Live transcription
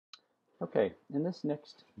Okay, in this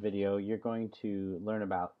next video you're going to learn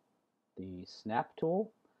about the snap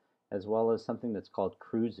tool as well as something that's called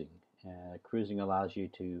cruising. Cruising allows you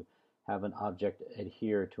to have an object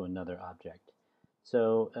adhere to another object.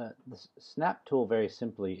 So the snap tool very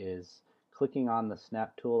simply is clicking on the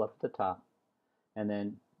snap tool up at the top and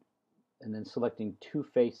then selecting two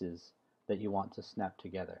faces that you want to snap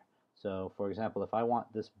together. So for example, if I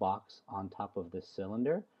want this box on top of this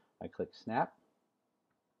cylinder, I click snap,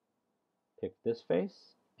 pick this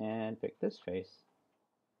face, and pick this face,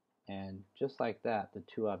 and just like that the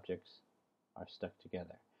two objects are stuck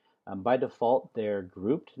together. By default they're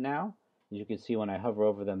grouped now. As you can see, when I hover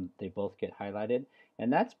over them they both get highlighted,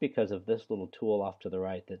 and that's because of this little tool off to the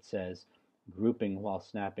right that says grouping while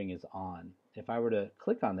snapping is on. If I were to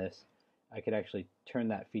click on this I could actually turn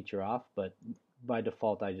that feature off, but by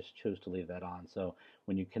default I just chose to leave that on. So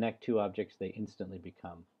when you connect two objects they instantly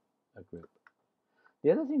become a group.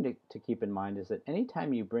 The other thing to keep in mind is that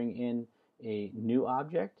anytime you bring in a new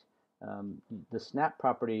object, the snap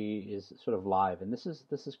property is sort of live, and this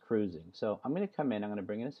is cruising. So I'm going to come in, I'm going to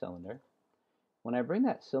bring in a cylinder. When I bring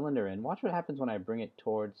that cylinder in, watch what happens when I bring it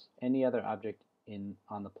towards any other object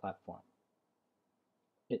on the platform.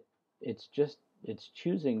 It's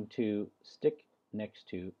choosing to stick next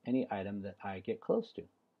to any item that I get close to,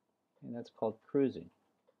 and that's called cruising.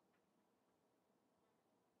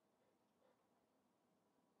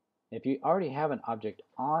 If you already have an object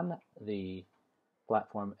on the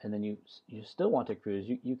platform and then you still want to cruise,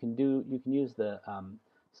 you can use the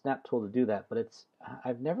snap tool to do that. But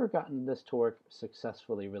I've never gotten this to work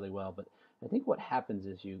successfully really well. But I think what happens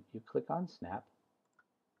is you click on snap,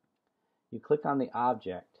 you click on the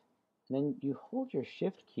object, and then you hold your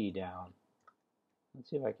shift key down. Let's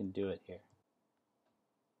see if I can do it here.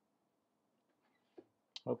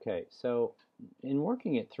 Okay, so in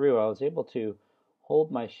working it through, I was able to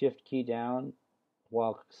hold my shift key down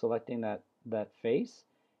while selecting that face,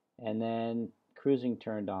 and then cruising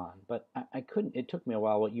turned on. But I couldn't, it took me a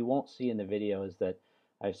while. What you won't see in the video is that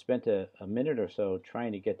I've spent a minute or so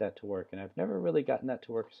trying to get that to work, and I've never really gotten that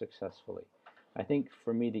to work successfully. I think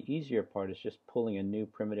for me the easier part is just pulling a new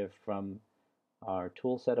primitive from our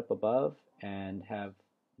tool set up above and have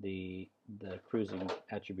the cruising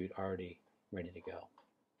attribute already ready to go.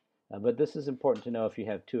 But this is important to know if you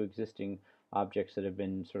have two existing objects that have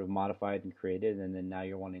been sort of modified and created, and then now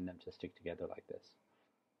you're wanting them to stick together like this.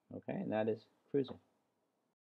 Okay, and that is cruising.